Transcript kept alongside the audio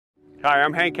Hi,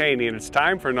 I'm Hank Haney, and it's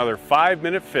time for another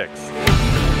 5-minute fix.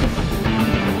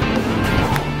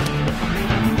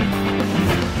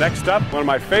 Next up, one of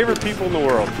my favorite people in the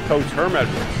world, Coach Herm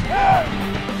Edwards.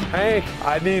 Hank,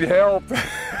 I need help.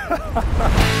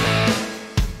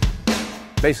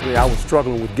 Basically, I was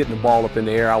struggling with getting the ball up in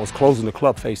the air. I was closing the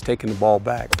club face, taking the ball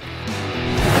back.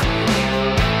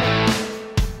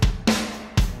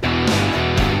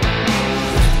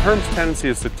 Herm's tendency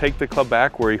is to take the club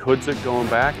back where he hoods it going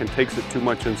back and takes it too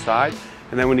much inside.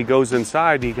 And then when he goes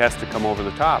inside, he has to come over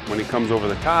the top. When he comes over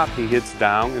the top, he hits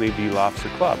down and he de-lofts the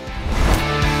club.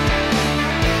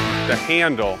 The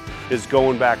handle is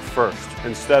going back first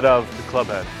instead of the club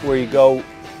head. Where you go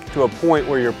to a point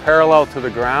where you're parallel to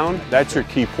the ground, that's your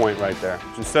key point right there.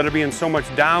 Instead of being so much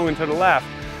down and to the left,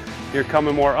 you're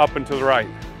coming more up and to the right.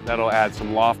 That'll add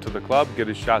some loft to the club, get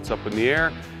his shots up in the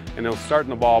air, and he'll start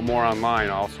the ball more on line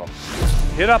also.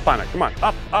 Hit up on it, come on,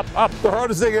 up, up, up. The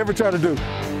hardest thing I ever tried to do.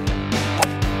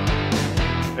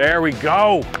 There we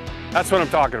go. That's what I'm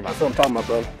talking about. That's what I'm talking about,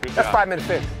 brother. That's 5-minute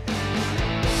fix.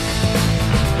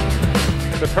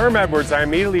 With Herm Edwards, I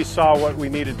immediately saw what we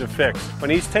needed to fix. When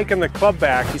he's taking the club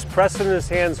back, he's pressing his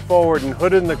hands forward and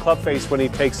hooding the club face when he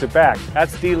takes it back.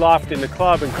 That's de-lofting the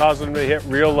club and causing him to hit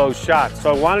real low shots. So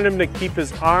I wanted him to keep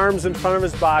his arms in front of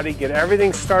his body, get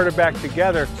everything started back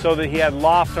together so that he had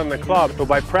loft on the club. So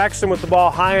by practicing with the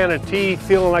ball high on a tee,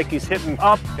 feeling like he's hitting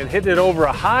up and hitting it over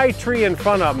a high tree in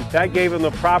front of him, that gave him the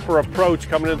proper approach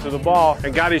coming into the ball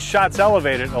and got his shots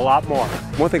elevated a lot more.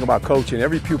 One thing about coaching,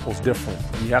 every pupil's different.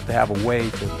 You have to have a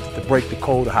way to break the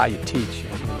code of how you teach.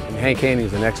 And Hank Haney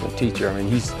is an excellent teacher. I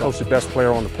mean, he's the best player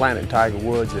on the planet, Tiger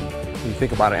Woods. And when you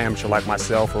think about an amateur like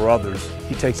myself or others,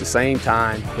 he takes the same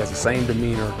time, he has the same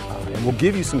demeanor, and will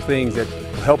give you some things that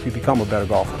will help you become a better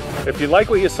golfer. If you like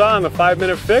what you saw in the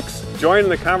 5-minute fix, join in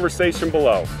the conversation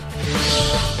below.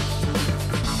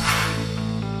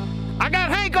 I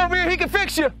got Hank over here, he can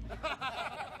fix you.